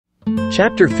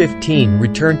Chapter 15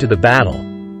 Return to the Battle.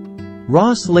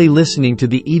 Ross lay listening to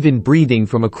the even breathing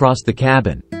from across the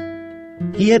cabin.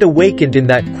 He had awakened in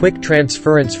that quick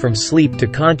transference from sleep to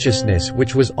consciousness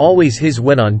which was always his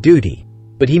when on duty,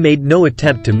 but he made no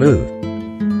attempt to move.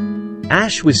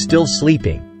 Ash was still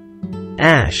sleeping.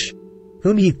 Ash,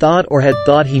 whom he thought or had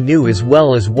thought he knew as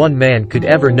well as one man could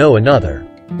ever know another,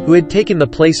 who had taken the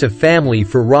place of family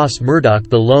for Ross Murdoch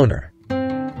the loner.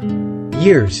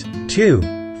 Years,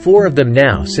 4 of them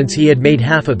now since he had made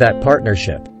half of that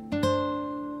partnership.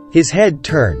 His head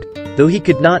turned, though he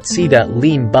could not see that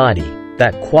lean body,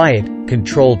 that quiet,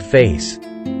 controlled face.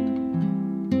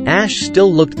 Ash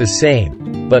still looked the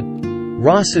same, but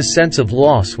Ross's sense of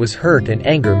loss was hurt and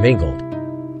anger mingled.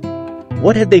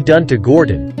 What had they done to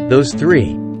Gordon, those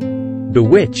three?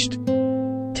 Bewitched.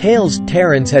 Tales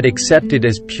Terrans had accepted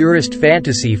as purest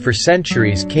fantasy for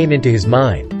centuries came into his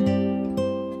mind.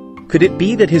 Could it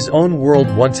be that his own world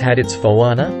once had its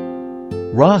Foana?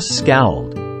 Ross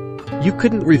scowled. You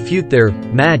couldn't refute their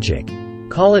magic.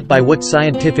 Call it by what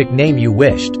scientific name you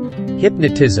wished.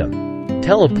 Hypnotism.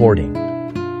 Teleporting.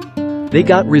 They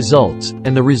got results,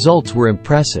 and the results were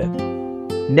impressive.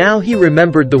 Now he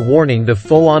remembered the warning the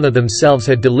Foana themselves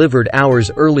had delivered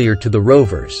hours earlier to the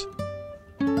rovers.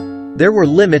 There were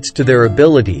limits to their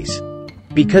abilities.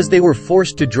 Because they were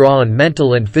forced to draw on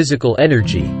mental and physical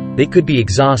energy, they could be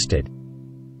exhausted.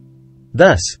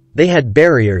 Thus, they had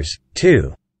barriers,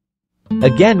 too.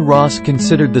 Again Ross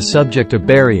considered the subject of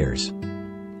barriers.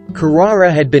 Carrara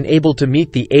had been able to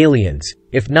meet the aliens,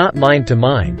 if not mind to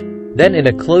mind, then in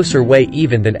a closer way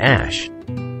even than Ash.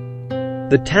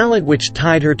 The talent which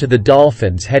tied her to the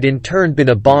dolphins had in turn been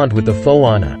a bond with the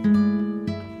Foana.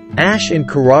 Ash and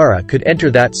Carrara could enter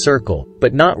that circle,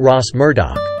 but not Ross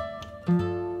Murdoch.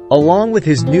 Along with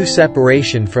his new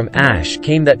separation from Ash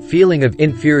came that feeling of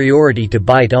inferiority to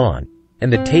bite on,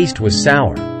 and the taste was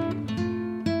sour.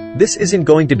 This isn't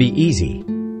going to be easy.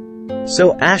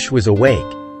 So Ash was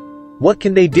awake. What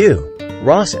can they do?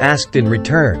 Ross asked in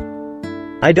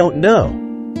return. I don't know.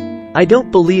 I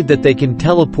don't believe that they can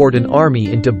teleport an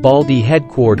army into Baldy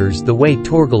headquarters the way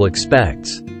Torgal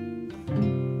expects.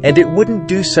 And it wouldn't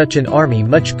do such an army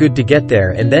much good to get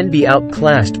there and then be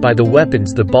outclassed by the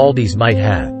weapons the Baldys might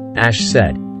have, Ash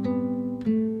said.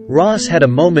 Ross had a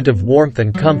moment of warmth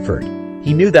and comfort.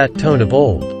 He knew that tone of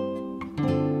old.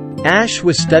 Ash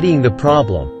was studying the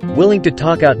problem, willing to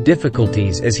talk out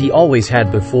difficulties as he always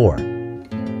had before.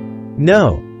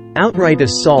 No, outright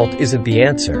assault isn't the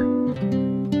answer.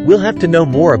 We'll have to know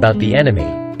more about the enemy.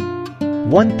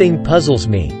 One thing puzzles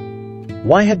me.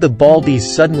 Why have the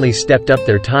Baldys suddenly stepped up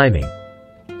their timing?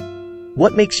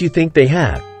 What makes you think they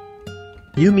have?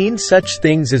 You mean such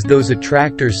things as those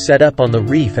attractors set up on the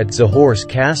reef at Zahor's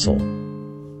castle?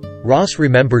 Ross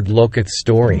remembered Loketh's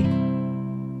story.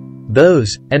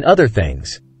 Those, and other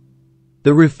things.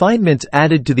 The refinements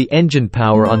added to the engine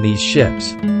power on these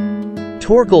ships.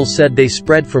 Torgal said they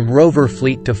spread from rover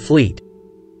fleet to fleet.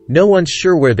 No one's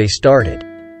sure where they started.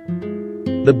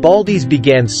 The Baldys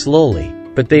began slowly,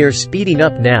 but they are speeding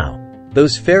up now.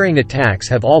 Those faring attacks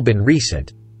have all been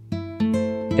recent.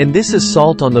 And this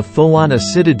assault on the Foana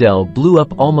citadel blew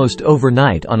up almost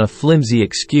overnight on a flimsy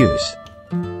excuse.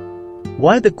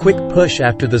 Why the quick push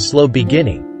after the slow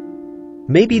beginning?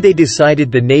 Maybe they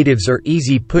decided the natives are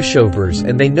easy pushovers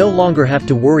and they no longer have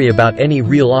to worry about any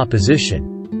real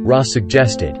opposition, Ross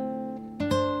suggested.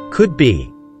 Could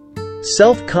be.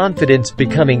 Self-confidence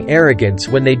becoming arrogance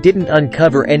when they didn't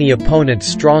uncover any opponent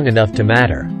strong enough to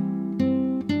matter.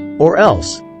 Or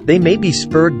else, they may be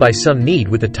spurred by some need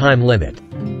with a time limit.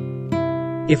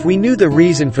 If we knew the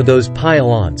reason for those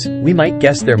pylons, we might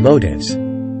guess their motives.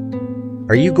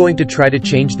 Are you going to try to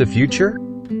change the future?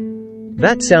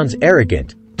 That sounds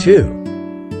arrogant,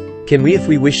 too. Can we if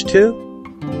we wish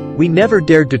to? We never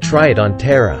dared to try it on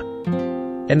Terra.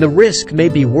 And the risk may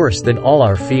be worse than all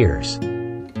our fears.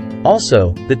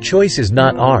 Also, the choice is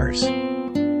not ours.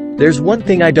 There's one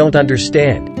thing I don't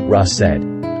understand, Ross said.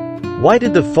 Why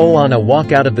did the Foana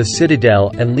walk out of the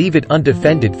citadel and leave it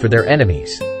undefended for their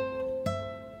enemies?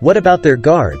 What about their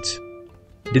guards?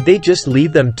 Did they just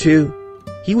leave them too?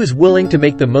 He was willing to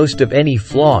make the most of any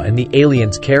flaw in the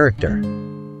alien's character.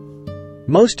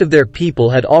 Most of their people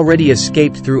had already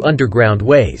escaped through underground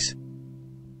ways.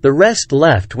 The rest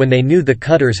left when they knew the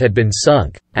cutters had been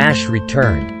sunk, Ash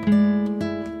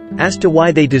returned. As to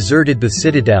why they deserted the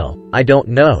citadel, I don't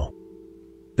know.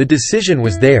 The decision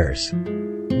was theirs.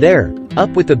 There,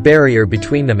 up with the barrier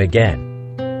between them again.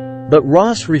 But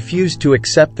Ross refused to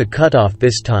accept the cutoff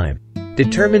this time,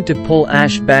 determined to pull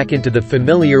Ash back into the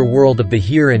familiar world of the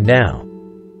here and now.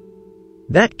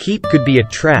 That keep could be a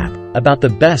trap, about the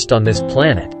best on this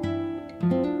planet.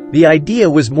 The idea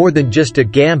was more than just a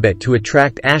gambit to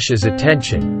attract Ash's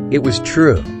attention, it was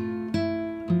true.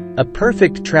 A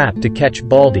perfect trap to catch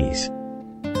Baldies.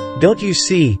 Don't you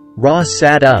see? Ross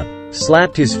sat up,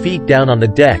 slapped his feet down on the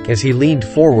deck as he leaned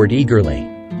forward eagerly.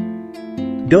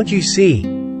 Don't you see?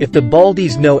 If the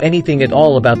Baldies know anything at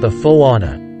all about the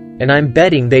Foana, and I'm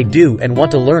betting they do and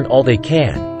want to learn all they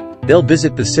can, they'll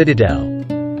visit the Citadel.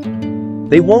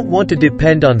 They won't want to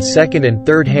depend on second and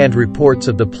third-hand reports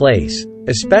of the place,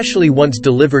 especially ones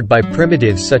delivered by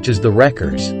primitives such as the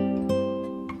Wreckers.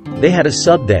 They had a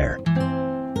sub there.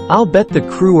 I'll bet the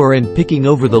crew are in picking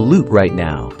over the loot right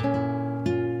now.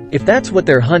 If that's what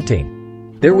they're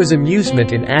hunting, there was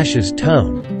amusement in Ash's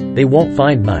tone, they won't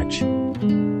find much.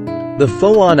 The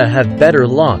Foana have better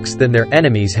locks than their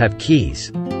enemies have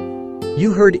keys.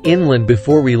 You heard inland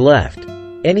before we left.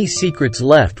 Any secrets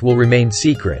left will remain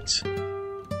secrets.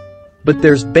 But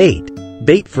there's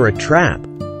bait for a trap,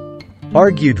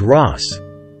 argued Ross.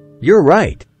 You're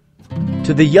right.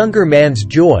 To the younger man's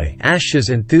joy, Ash's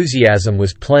enthusiasm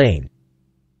was plain.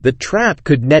 The trap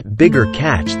could net bigger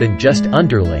catch than just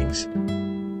underlings.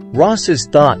 Ross's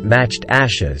thought matched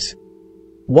Ash's.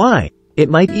 Why? It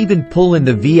might even pull in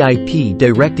the VIP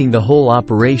directing the whole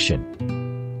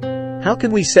operation. How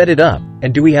can we set it up,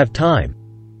 and do we have time?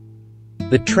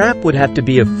 The trap would have to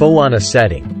be a Foana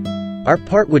setting. Our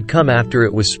part would come after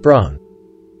it was sprung.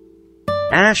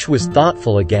 Ash was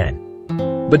thoughtful again.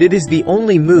 But it is the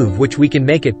only move which we can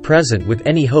make at present with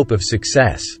any hope of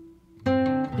success.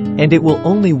 And it will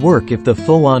only work if the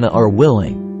Foana are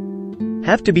willing.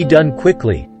 Have to be done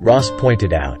quickly, Ross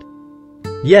pointed out.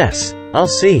 Yes, I'll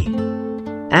see.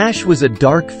 Ash was a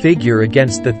dark figure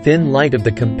against the thin light of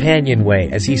the companionway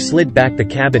as he slid back the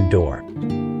cabin door.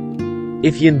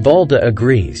 If Yinvalda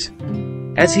agrees.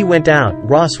 As he went out,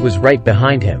 Ross was right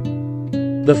behind him.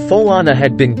 The Foana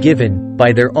had been given,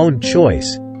 by their own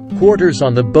choice, quarters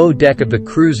on the bow deck of the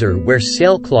cruiser where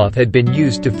sailcloth had been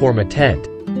used to form a tent.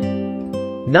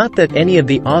 Not that any of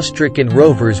the Austrican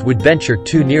rovers would venture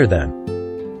too near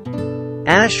them.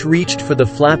 Ash reached for the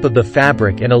flap of the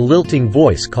fabric and a lilting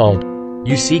voice called,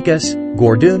 You seek us,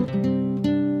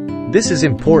 Gordon? This is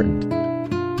important.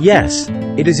 Yes,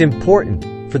 it is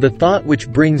important, for the thought which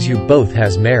brings you both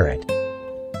has merit.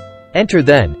 Enter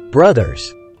then,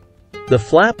 brothers. The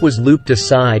flap was looped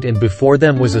aside and before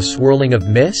them was a swirling of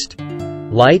mist?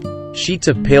 Light? Sheets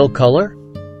of pale color?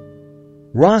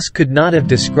 Ross could not have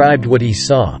described what he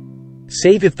saw.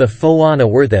 Save if the Foana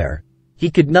were there, he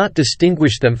could not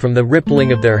distinguish them from the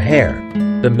rippling of their hair,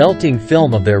 the melting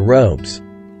film of their robes.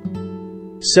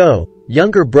 So,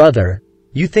 younger brother,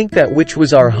 you think that which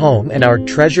was our home and our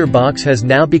treasure box has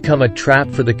now become a trap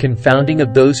for the confounding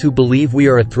of those who believe we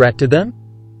are a threat to them?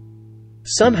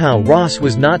 Somehow Ross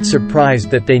was not surprised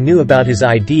that they knew about his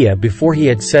idea before he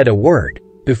had said a word,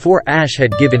 before Ash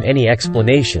had given any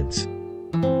explanations.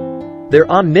 Their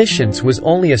omniscience was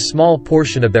only a small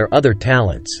portion of their other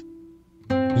talents.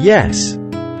 Yes.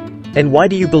 And why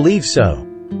do you believe so?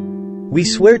 We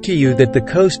swear to you that the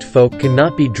coast folk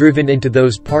cannot be driven into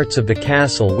those parts of the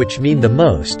castle which mean the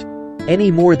most,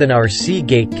 any more than our sea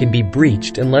gate can be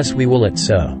breached unless we will it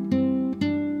so.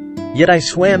 Yet I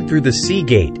swam through the sea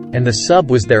gate, and the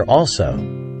sub was there also.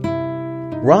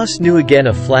 Ross knew again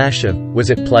a flash of, was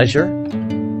it pleasure?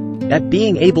 At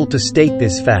being able to state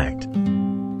this fact.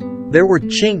 There were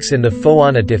chinks in the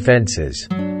Foana defenses.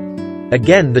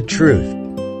 Again the truth.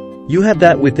 You have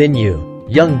that within you,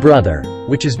 young brother,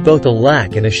 which is both a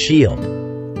lack and a shield.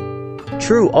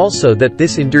 True also that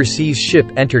this underseas ship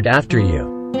entered after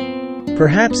you.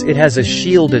 Perhaps it has a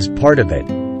shield as part of it.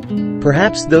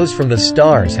 Perhaps those from the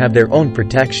stars have their own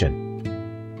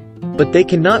protection. But they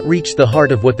cannot reach the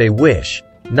heart of what they wish,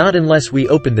 not unless we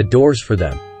open the doors for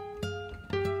them.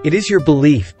 It is your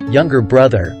belief, younger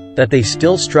brother, that they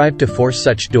still strive to force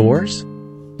such doors?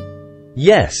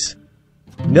 Yes.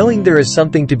 Knowing there is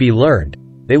something to be learned,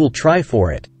 they will try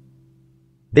for it.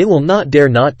 They will not dare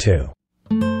not to.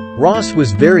 Ross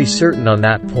was very certain on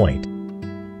that point.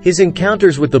 His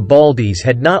encounters with the Baldies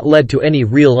had not led to any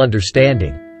real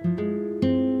understanding.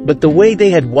 But the way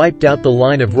they had wiped out the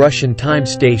line of Russian time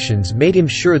stations made him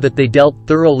sure that they dealt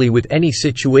thoroughly with any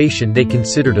situation they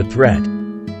considered a threat.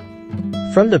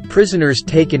 From the prisoners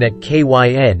taken at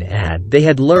Kyn they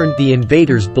had learned the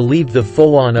invaders believed the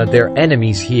Foana their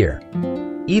enemies here,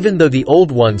 even though the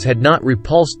old ones had not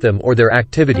repulsed them or their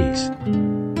activities.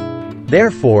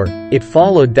 Therefore, it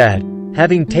followed that,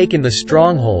 having taken the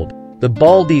stronghold, the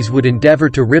Baldies would endeavor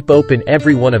to rip open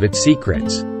every one of its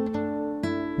secrets.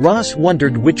 Ross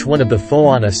wondered which one of the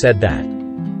Foana said that.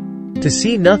 To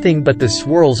see nothing but the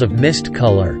swirls of mist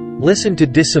color, listen to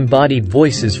disembodied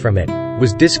voices from it,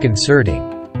 was disconcerting.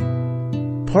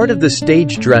 part of the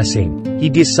stage dressing, he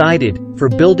decided, for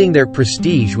building their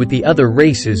prestige with the other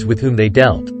races with whom they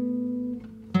dealt.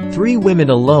 3 women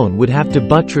alone would have to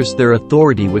buttress their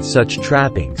authority with such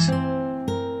trappings.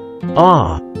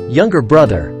 Ah, younger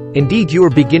brother, indeed you are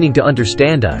beginning to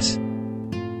understand us.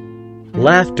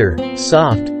 Laughter,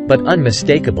 soft, but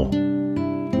unmistakable.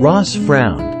 Ross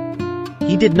frowned.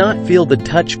 He did not feel the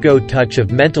touch-go-touch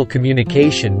of mental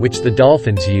communication which the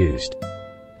dolphins used.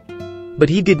 But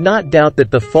he did not doubt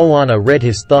that the Foana read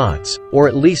his thoughts, or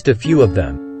at least a few of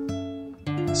them.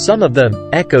 Some of them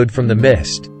echoed from the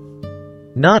mist.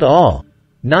 Not all.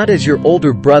 Not as your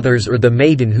older brothers or the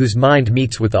maiden whose mind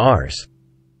meets with ours.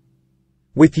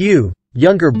 With you,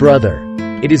 younger brother,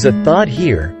 it is a thought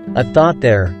here, a thought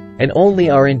there, and only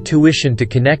our intuition to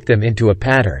connect them into a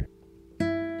pattern.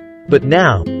 But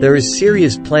now, there is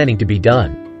serious planning to be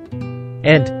done.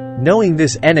 And, knowing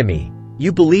this enemy,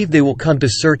 you believe they will come to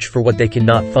search for what they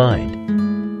cannot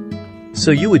find.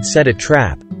 So you would set a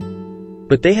trap.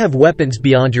 But they have weapons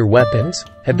beyond your weapons,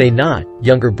 have they not,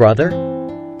 younger brother?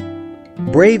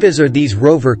 Brave as are these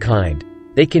rover kind,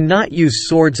 they cannot use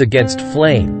swords against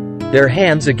flame, their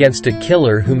hands against a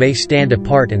killer who may stand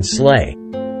apart and slay.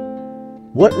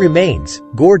 What remains,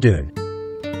 Gordon?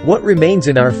 What remains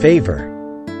in our favor?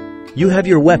 You have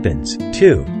your weapons,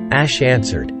 too, Ash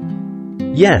answered.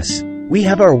 Yes, we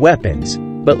have our weapons,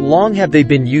 but long have they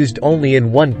been used only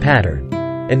in one pattern,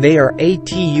 and they are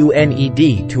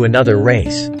attuned to another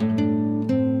race.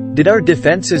 Did our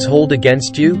defenses hold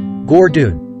against you,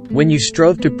 Gordon, when you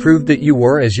strove to prove that you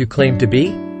were as you claimed to be?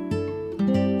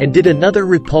 And did another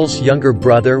repulse younger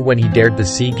brother when he dared the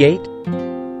sea gate?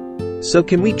 So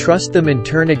can we trust them and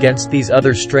turn against these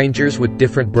other strangers with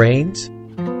different brains?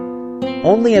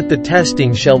 Only at the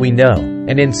testing shall we know,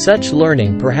 and in such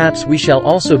learning perhaps we shall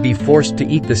also be forced to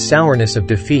eat the sourness of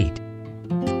defeat.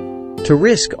 To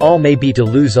risk all may be to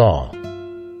lose all.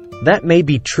 That may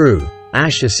be true,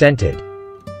 Ash assented.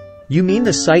 You mean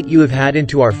the sight you have had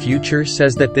into our future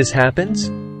says that this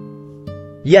happens?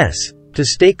 Yes, to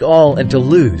stake all and to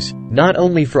lose, not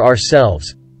only for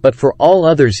ourselves, but for all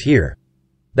others here.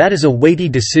 That is a weighty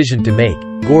decision to make,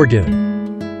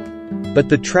 Gordon. But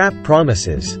the trap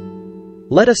promises.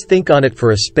 Let us think on it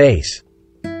for a space.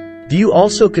 Do you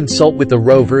also consult with the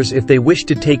rovers if they wish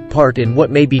to take part in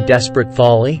what may be desperate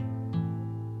folly?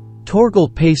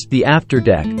 Torgal paced the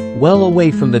afterdeck, well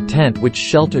away from the tent which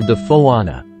sheltered the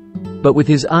Foana, but with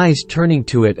his eyes turning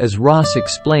to it as Ross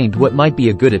explained what might be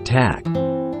a good attack.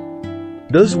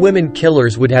 Those women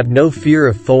killers would have no fear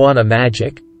of Foana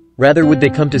magic, rather would they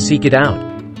come to seek it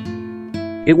out.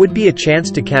 It would be a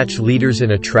chance to catch leaders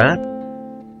in a trap?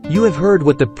 You have heard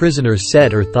what the prisoners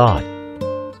said or thought.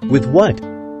 With what?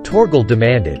 Torgal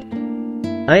demanded.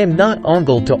 I am not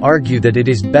Ongal to argue that it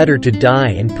is better to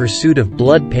die in pursuit of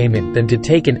blood payment than to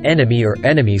take an enemy or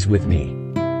enemies with me.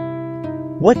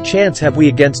 What chance have we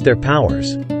against their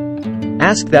powers?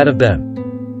 Ask that of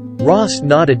them. Ross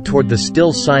nodded toward the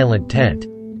still silent tent.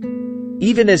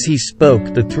 Even as he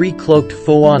spoke, the 3 cloaked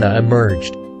Foana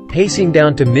emerged, pacing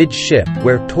down to mid-ship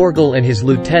where Torgal and his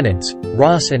lieutenants,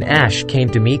 Ross and Ash, came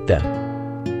to meet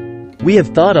them. We have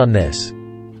thought on this.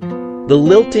 The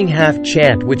lilting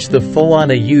half-chant which the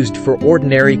Foana used for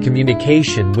ordinary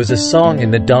communication was a song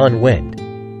in the dawn wind.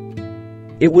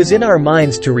 It was in our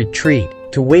minds to retreat,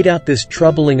 to wait out this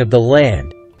troubling of the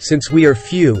land, since we are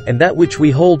few and that which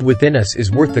we hold within us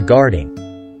is worth the guarding.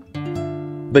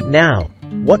 But now,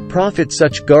 what profit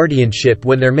such guardianship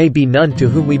when there may be none to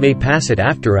whom we may pass it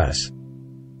after us?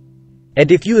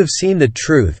 And if you have seen the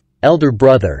truth, elder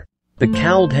brother, the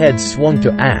cowled head swung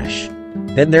to Ash,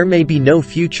 then there may be no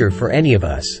future for any of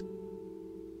us.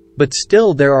 But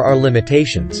still there are our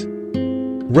limitations.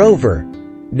 Rover,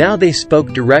 now they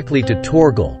spoke directly to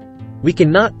Torgal, we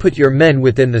cannot put your men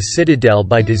within the citadel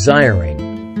by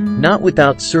desiring, not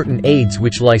without certain aids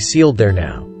which lie sealed there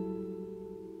now.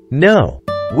 No,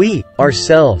 we,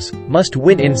 ourselves, must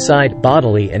win inside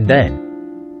bodily and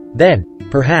then,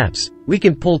 perhaps, we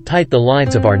can pull tight the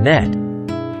lines of our net.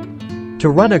 To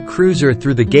run a cruiser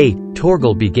through the gate,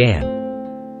 Torgal began.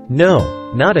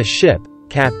 No, not a ship,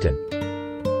 Captain.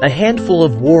 A handful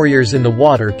of warriors in the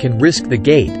water can risk the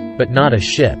gate, but not a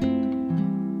ship.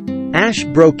 Ash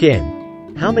broke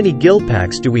in. How many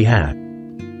gilpacks do we have?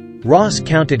 Ross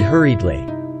counted hurriedly.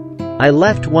 I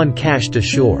left 1 cached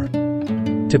ashore.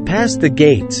 To pass the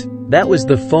gates, that was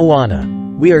the Foana,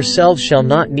 we ourselves shall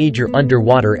not need your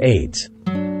underwater aids.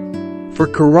 For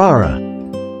Carrara.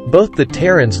 Both the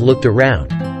Terrans looked around.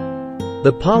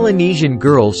 The Polynesian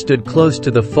girl stood close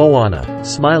to the Foana,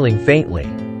 smiling faintly.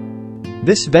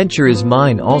 This venture is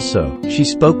mine also, she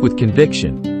spoke with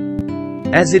conviction.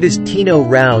 as it is Tino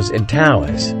Rao's and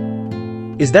Tao's.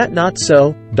 Is that not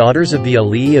so, daughters of the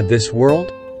Ali of this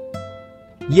world?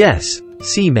 Yes,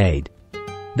 Sea Maid.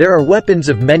 There are weapons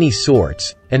of many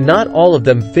sorts, and not all of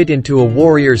them fit into a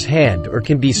warrior's hand or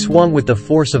can be swung with the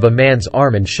force of a man's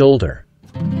arm and shoulder.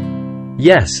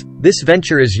 Yes, this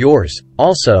venture is yours,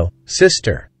 also,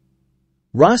 sister.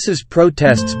 Ross's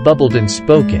protests bubbled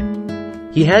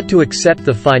unspoken. He had to accept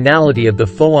the finality of the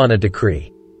Foana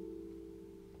decree.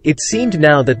 It seemed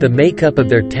now that the makeup of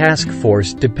their task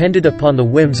force depended upon the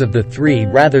whims of the three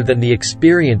rather than the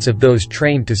experience of those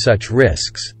trained to such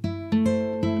risks.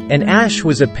 And Ash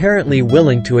was apparently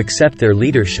willing to accept their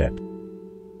leadership.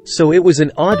 So it was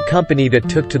an odd company that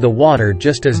took to the water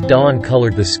just as dawn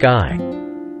colored the sky.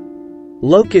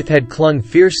 Lokith had clung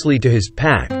fiercely to his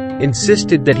pack,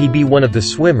 insisted that he be one of the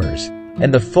swimmers,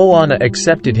 and the Foana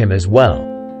accepted him as well.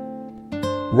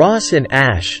 Ross and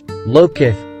Ash,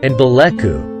 Lokith, and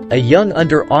Beleku, a young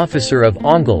under-officer of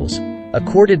Ongles,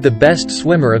 accorded the best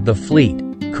swimmer of the fleet,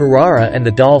 Carrara and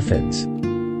the Dolphins.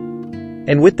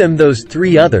 And with them those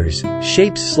three others,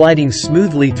 shapes sliding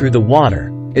smoothly through the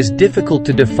water, as difficult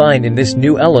to define in this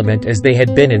new element as they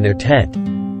had been in their tent.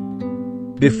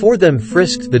 Before them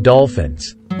frisked the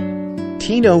dolphins.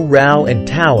 Tino Rao and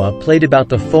Tawa played about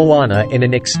the Foana in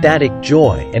an ecstatic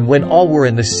joy, and when all were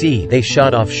in the sea they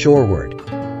shot off shoreward.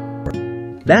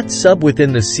 That sub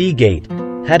within the sea gate,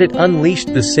 had it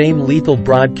unleashed the same lethal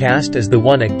broadcast as the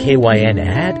one at KYN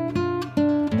had?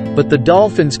 But the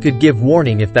dolphins could give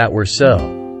warning if that were so.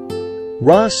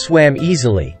 Ross swam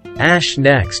easily, Ash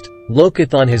next,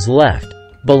 Lokith on his left,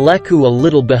 Beleku a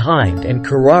little behind and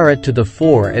Carrara to the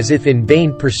fore as if in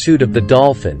vain pursuit of the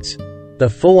dolphins, the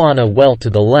Foana well to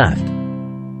the left.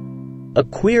 A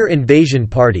queer invasion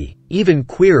party, even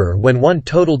queerer when one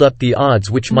totaled up the odds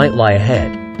which might lie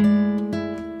ahead.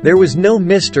 There was no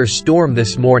mist or storm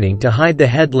this morning to hide the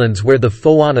headlands where the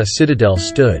Foana citadel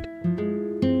stood.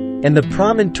 And the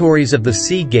promontories of the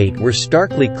sea gate were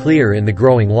starkly clear in the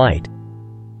growing light.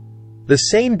 The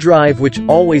same drive which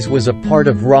always was a part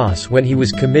of Ross when he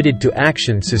was committed to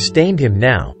action sustained him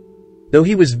now, though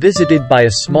he was visited by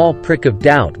a small prick of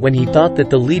doubt when he thought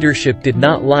that the leadership did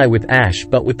not lie with Ash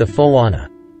but with the Foana.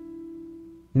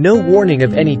 No warning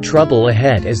of any trouble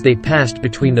ahead as they passed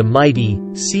between the mighty,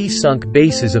 sea-sunk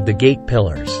bases of the gate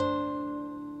pillars.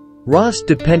 Ross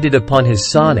depended upon his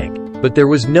sonic, but there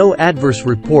was no adverse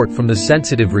report from the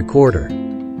sensitive recorder.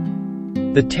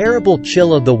 The terrible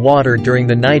chill of the water during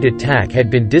the night attack had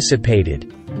been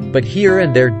dissipated, but here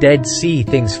and there dead sea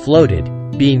things floated,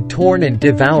 being torn and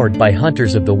devoured by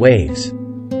hunters of the waves.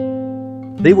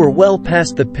 They were well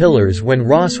past the pillars when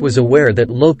Ross was aware that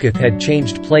Lokith had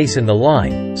changed place in the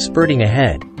line, spurting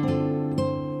ahead.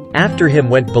 After him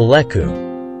went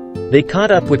Beleku. They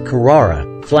caught up with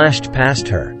Carrara, flashed past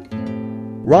her.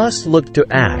 Ross looked to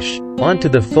Ash, onto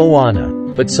the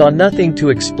Foana, but saw nothing to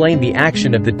explain the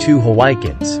action of the two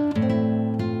Hawaikans.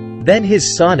 Then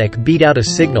his sonic beat out a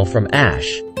signal from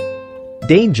Ash.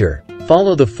 Danger,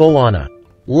 follow the Foana.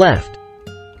 Left.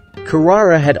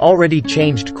 Carrara had already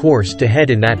changed course to head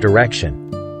in that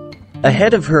direction.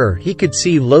 Ahead of her he could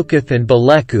see Lokith and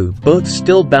Beleku both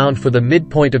still bound for the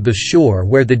midpoint of the shore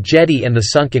where the jetty and the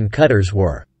sunken cutters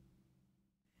were.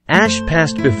 Ash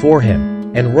passed before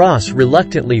him, and Ross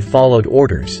reluctantly followed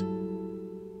orders.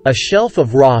 A shelf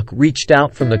of rock reached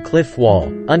out from the cliff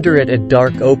wall, under it a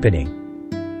dark opening.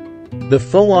 The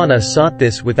Foana sought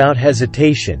this without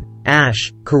hesitation,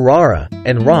 Ash, Carrara,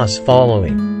 and Ross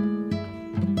following.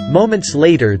 Moments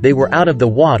later they were out of the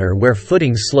water where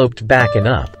footing sloped back and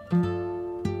up.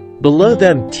 Below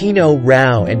them Tino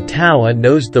Rao and Tawa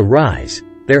nosed the rise,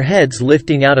 their heads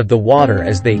lifting out of the water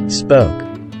as they spoke.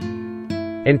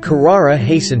 And Carrara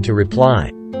hastened to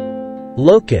reply.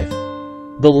 Lokith.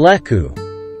 Beleku.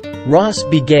 Ross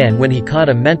began when he caught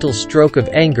a mental stroke of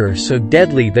anger so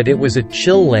deadly that it was a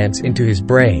chill lance into his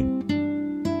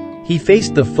brain. He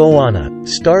faced the Foana,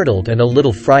 startled and a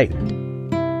little frightened.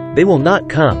 They will not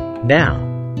come, now.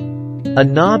 A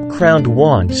knob-crowned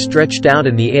wand stretched out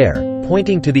in the air,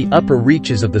 pointing to the upper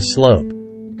reaches of the slope.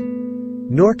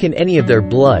 Nor can any of their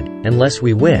blood, unless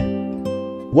we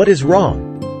win. What is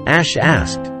wrong? Ash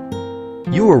asked.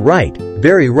 You were right,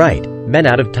 very right, men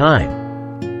out of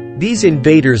time. These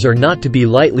invaders are not to be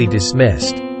lightly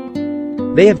dismissed.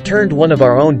 They have turned one of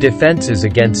our own defenses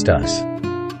against us.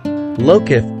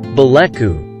 Lokith,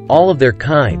 Beleku, all of their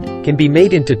kind, can be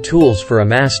made into tools for a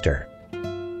master.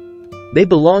 They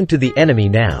belong to the enemy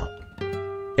now.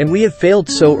 And we have failed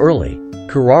so early,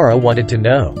 Carrara wanted to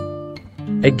know.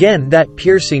 Again that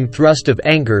piercing thrust of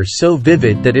anger so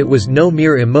vivid that it was no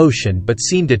mere emotion but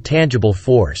seemed a tangible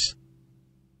force.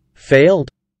 Failed?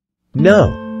 No,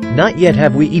 not yet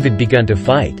have we even begun to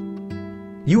fight.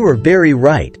 You are very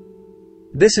right.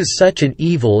 This is such an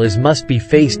evil as must be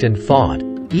faced and fought,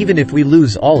 even if we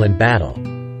lose all in battle.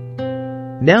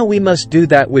 Now we must do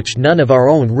that which none of our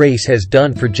own race has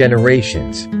done for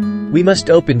generations. We must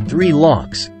open 3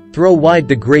 locks, throw wide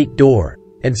the great door,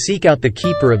 and seek out the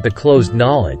keeper of the closed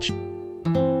knowledge.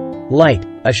 Light,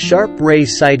 a sharp ray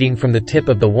sighting from the tip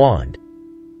of the wand,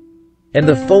 and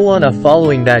the Phoana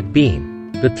following that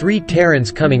beam, the 3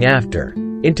 Terrans coming after,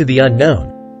 into the unknown.